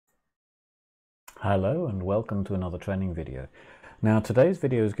Hello and welcome to another training video. Now today's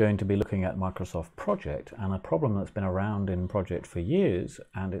video is going to be looking at Microsoft Project and a problem that's been around in Project for years,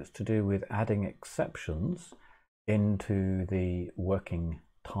 and it's to do with adding exceptions into the working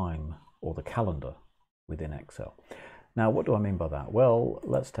time or the calendar within Excel. Now what do I mean by that? Well,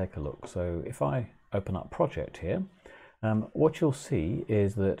 let's take a look. So if I open up Project here, what you'll see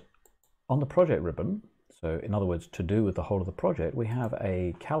is that on the project ribbon, so in other words to do with the whole of the project, we have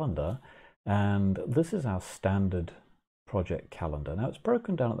a calendar. And this is our standard project calendar. Now it's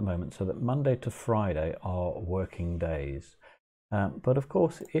broken down at the moment so that Monday to Friday are working days. But of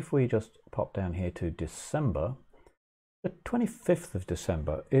course, if we just pop down here to December, the 25th of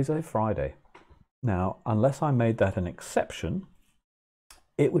December is a Friday. Now, unless I made that an exception,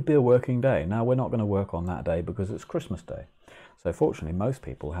 it would be a working day. Now we're not going to work on that day because it's Christmas Day. So fortunately, most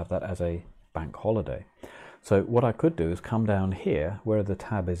people have that as a bank holiday. So what I could do is come down here where the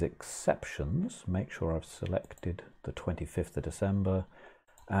tab is exceptions, make sure I've selected the 25th of December,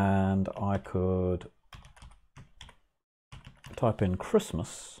 and I could type in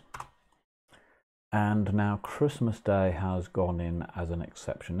Christmas, and now Christmas Day has gone in as an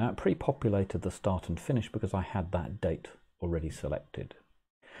exception. Now it pre-populated the start and finish because I had that date already selected.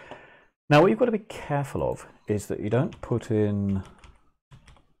 Now what you've got to be careful of is that you don't put in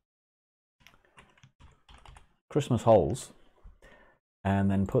Christmas holes and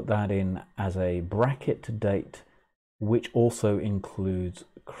then put that in as a bracket date which also includes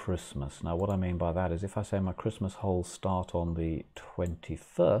Christmas. Now what I mean by that is if I say my Christmas holes start on the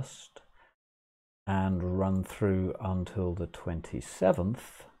 21st and run through until the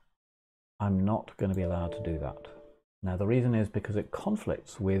 27th, I'm not going to be allowed to do that. Now the reason is because it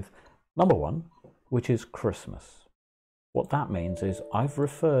conflicts with number one, which is Christmas. What that means is I've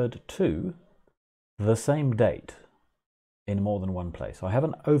referred to the same date in more than one place. I have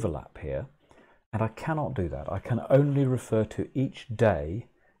an overlap here, and I cannot do that. I can only refer to each day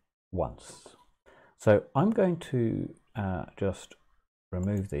once. So I'm going to just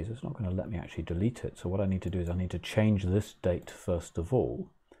remove these. It's not going to let me actually delete it. So what I need to do is I need to change this date first of all.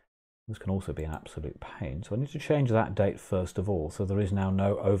 This can also be an absolute pain. So I need to change that date first of all. So there is now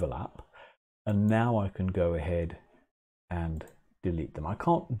no overlap. And now I can go ahead and delete them. I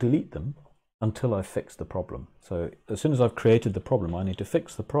can't delete them until I fix the problem. So as soon as I've created the problem, I need to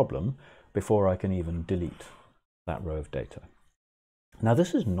fix the problem before I can even delete that row of data. Now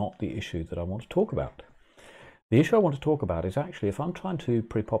this is not the issue that I want to talk about. The issue I want to talk about is actually if I'm trying to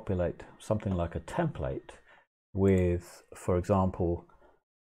pre-populate something like a template with, for example,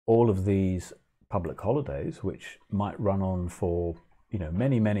 all of these public holidays, which might run on for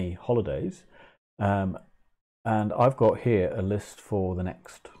many holidays, and I've got here a list for the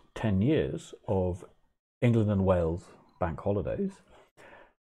next 10 years of England and Wales bank holidays.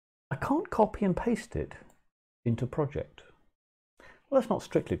 I can't copy and paste it into Project. Well, that's not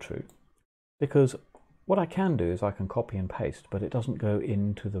strictly true, because what I can do is I can copy and paste, but it doesn't go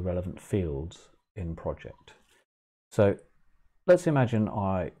into the relevant fields in Project. So let's imagine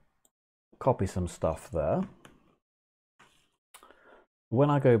I copy some stuff there. When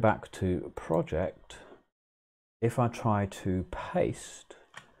I go back to Project, if I try to paste,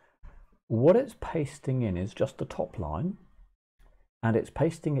 what it's pasting in is just the top line, and it's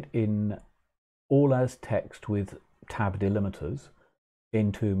pasting it in all as text with tab delimiters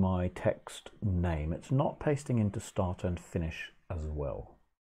into my text name. It's not pasting into start and finish as well.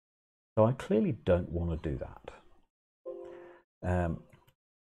 So I clearly don't want to do that.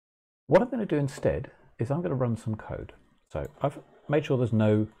 What I'm going to do instead is I'm going to run some code. So I've made sure there's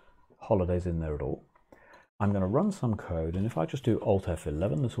no holidays in there at all. I'm going to run some code, and if I just do Alt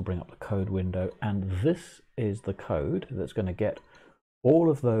F11, this will bring up the code window, and this is the code that's going to get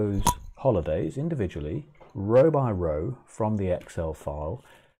all of those holidays individually, row by row, from the Excel file,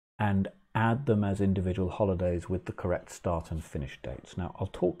 and add them as individual holidays with the correct start and finish dates. Now,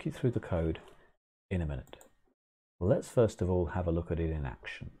 I'll talk you through the code in a minute. Let's first of all have a look at it in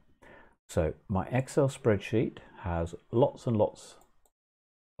action. So my Excel spreadsheet has lots and lots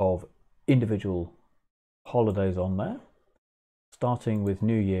of individual holidays on there, starting with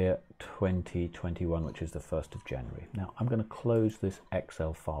New Year 2021, which is the 1st of January. Now I'm going to close this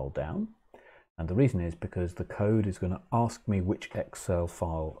Excel file down, and the reason is because the code is going to ask me which Excel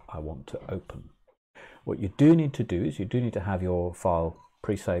file I want to open. What you do need to do is you do need to have your file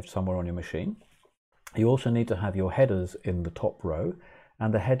pre-saved somewhere on your machine. You also need to have your headers in the top row,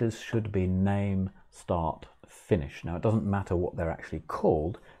 and the headers should be name, start, finish. Now it doesn't matter what they're actually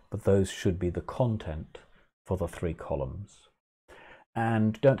called, but those should be the content for the 3 columns.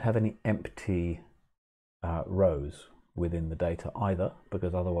 And don't have any empty rows within the data either,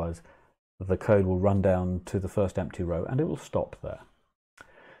 because otherwise the code will run down to the first empty row and it will stop there.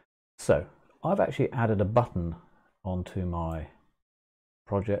 So I've actually added a button onto my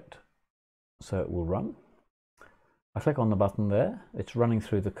project so it will run. I click on the button there, it's running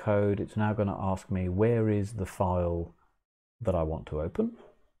through the code. It's now going to ask me where is the file that I want to open,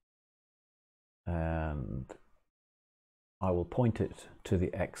 and I will point it to the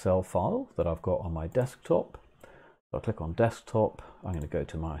Excel file that I've got on my desktop. So I click on desktop, I'm going to go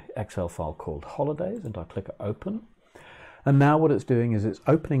to my Excel file called holidays and I click open. And now what it's doing is it's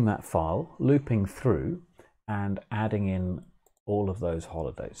opening that file, looping through and adding in all of those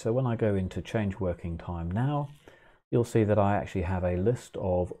holidays. So when I go into change working time now, you'll see that I actually have a list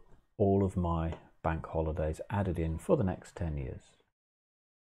of all of my bank holidays added in for the next 10 years.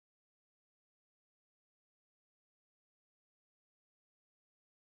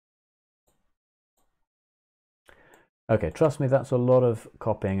 Okay, trust me, that's a lot of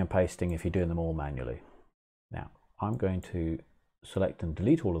copying and pasting if you're doing them all manually. Now, I'm going to select and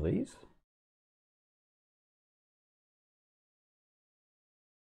delete all of these.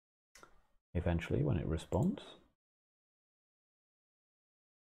 Eventually, when it responds.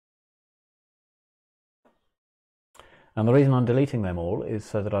 And the reason I'm deleting them all is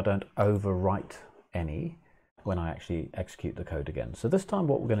so that I don't overwrite any when I actually execute the code again. So this time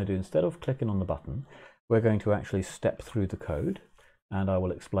what we're going to do, instead of clicking on the button, we're going to actually step through the code and I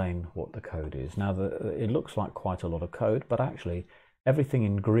will explain what the code is. Now it looks like quite a lot of code, but actually everything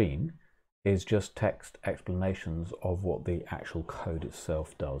in green is just text explanations of what the actual code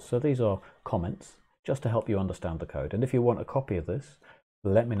itself does. So these are comments just to help you understand the code. And if you want a copy of this,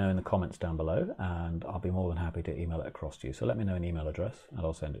 let me know in the comments down below and I'll be more than happy to email it across to you. So let me know an email address and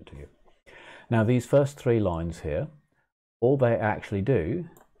I'll send it to you. Now these first 3 lines here, all they actually do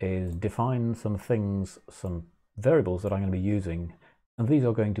is define some things, some variables that I'm going to be using, and these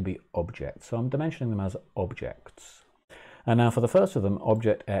are going to be objects. So I'm dimensioning them as objects. And now for the first of them,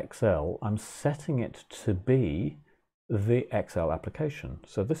 object XL, I'm setting it to be the Excel application.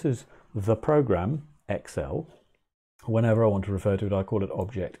 So this is the program Excel. Whenever I want to refer to it, I call it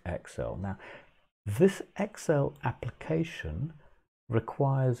object XL. Now, this Excel application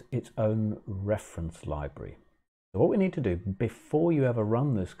requires its own reference library. So what we need to do before you ever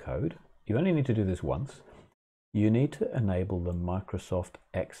run this code, you only need to do this once, you need to enable the Microsoft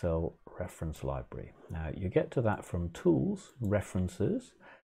Excel reference library. Now, you get to that from Tools, References,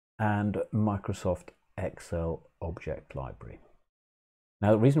 and Microsoft Excel Object Library.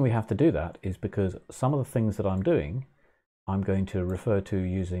 Now, the reason we have to do that is because some of the things that I'm doing, I'm going to refer to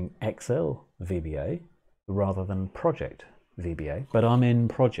using Excel VBA rather than Project VBA, but I'm in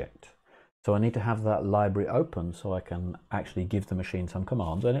Project. So I need to have that library open so I can actually give the machine some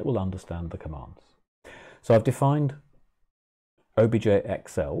commands and it will understand the commands. So I've defined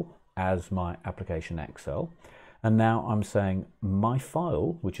OBJXL as my application Excel, and now I'm saying my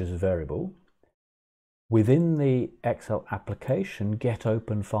file, which is a variable, within the Excel application, get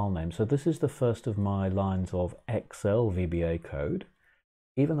open file name. So this is the first of my lines of Excel VBA code,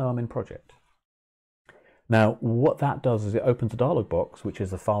 even though I'm in project. Now, what that does is it opens a dialog box, which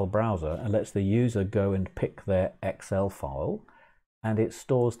is the file browser, and lets the user go and pick their Excel file, and it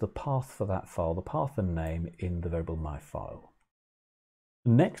stores the path for that file, the path and name, in the variable myFile.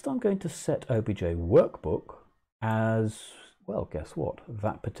 Next, I'm going to set OBJ workbook as, well, guess what?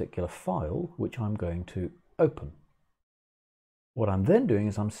 That particular file which I'm going to open. What I'm then doing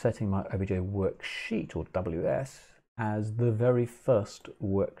is I'm setting my OBJ worksheet, or WS, as the very first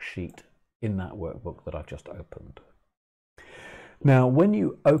worksheet in that workbook that I've just opened. Now, when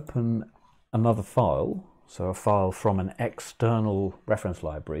you open another file, so a file from an external reference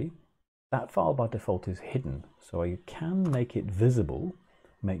library, that file by default is hidden. So you can make it visible,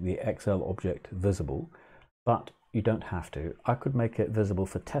 make the Excel object visible, but you don't have to. I could make it visible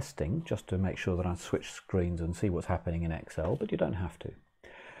for testing, just to make sure that I switch screens and see what's happening in Excel, but you don't have to.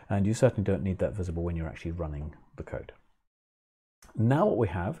 And you certainly don't need that visible when you're actually running the code. Now what we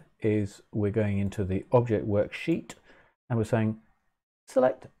have is we're going into the object worksheet and we're saying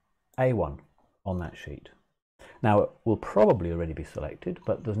select A1 on that sheet. Now it will probably already be selected,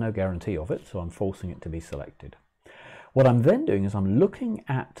 but there's no guarantee of it, so I'm forcing it to be selected. What I'm then doing is I'm looking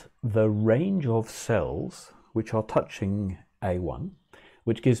at the range of cells which are touching A1,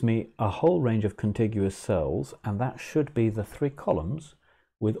 which gives me a whole range of contiguous cells, and that should be the 3 columns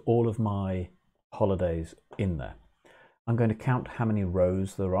with all of my holidays in there. I'm going to count how many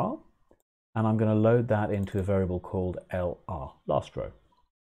rows there are, and I'm going to load that into a variable called LR, last row.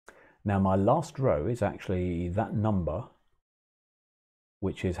 Now my last row is actually that number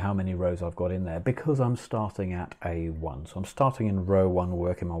which is how many rows I've got in there, because I'm starting at A1. So I'm starting in row 1,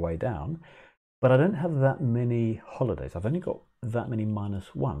 working my way down, but I don't have that many holidays. I've only got that many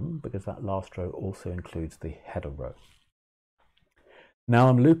 -1 because that last row also includes the header row. Now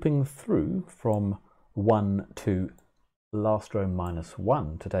I'm looping through from 1 to last row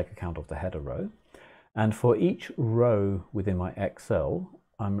 -1 to take account of the header row. And for each row within my Excel,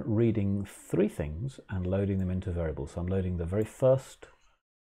 I'm reading 3 things and loading them into variables. So I'm loading the very first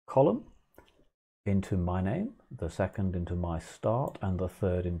column into my name, the second into my start, and the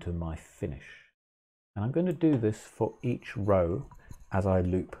third into my finish. And I'm going to do this for each row as I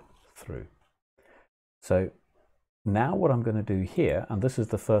loop through. So now what I'm going to do here, and this is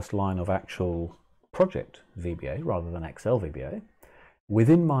the first line of actual project VBA rather than Excel VBA,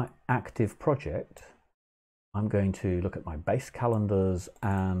 within my active project, I'm going to look at my base calendars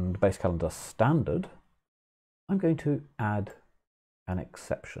and base calendar standard. I'm going to add an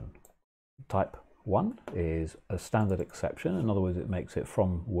exception. Type 1 is a standard exception. In other words, it makes it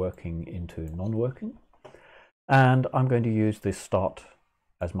from working into non-working. And I'm going to use this start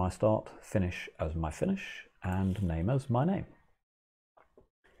as my start, finish as my finish, and name as my name.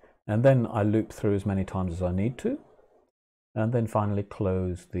 And then I loop through as many times as I need to, and then finally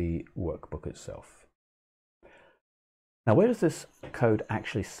close the workbook itself. Now, where is this code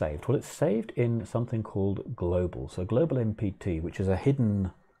actually saved? Well, it's saved in something called global. So global MPT, which is a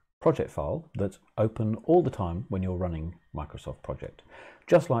hidden project file that's open all the time when you're running Microsoft Project,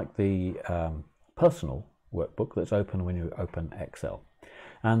 just like the personal workbook that's open when you open Excel.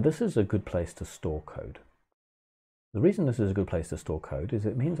 And this is a good place to store code. The reason this is a good place to store code is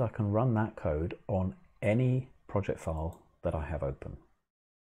it means I can run that code on any project file that I have open.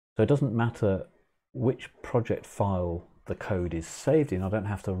 So it doesn't matter which project file the code is saved in. I don't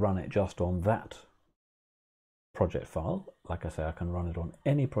have to run it just on that project file. Like I say, I can run it on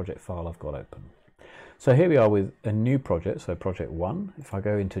any project file I've got open. So here we are with a new project, so project 1. If I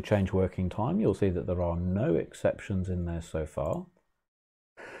go into change working time, you'll see that there are no exceptions in there so far.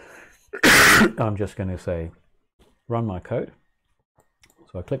 I'm just going to say run my code.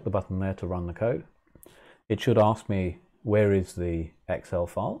 So I click the button there to run the code. It should ask me where is the Excel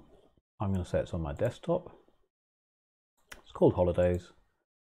file. I'm going to say it's on my desktop. It's called holidays.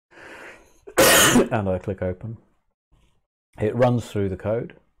 And I click open. It runs through the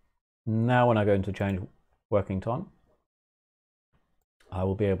code. Now when I go into change working time, I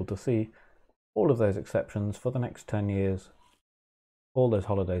will be able to see all of those exceptions for the next 10 years. All those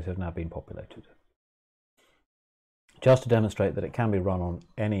holidays have now been populated. Just to demonstrate that it can be run on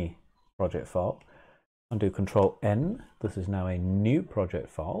any project file, undo Control N. This is now a new project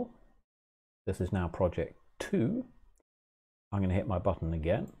file. This is now project 2. I'm going to hit my button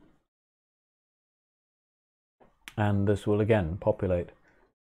again. And this will again populate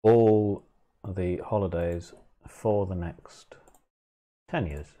all the holidays for the next 10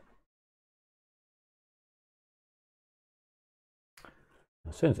 years.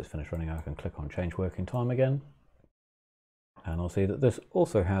 As soon as it's finished running, I can click on change working time again. And I'll see that this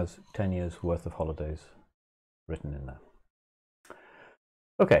also has 10 years worth of holidays written in there.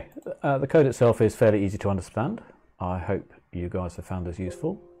 Okay, the code itself is fairly easy to understand. I hope you guys have found this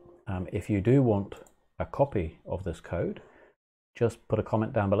useful. If you do want a copy of this code, just put a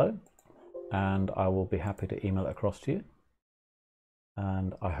comment down below and I will be happy to email it across to you.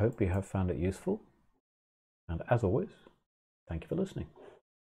 And I hope you have found it useful. And as always, thank you for listening.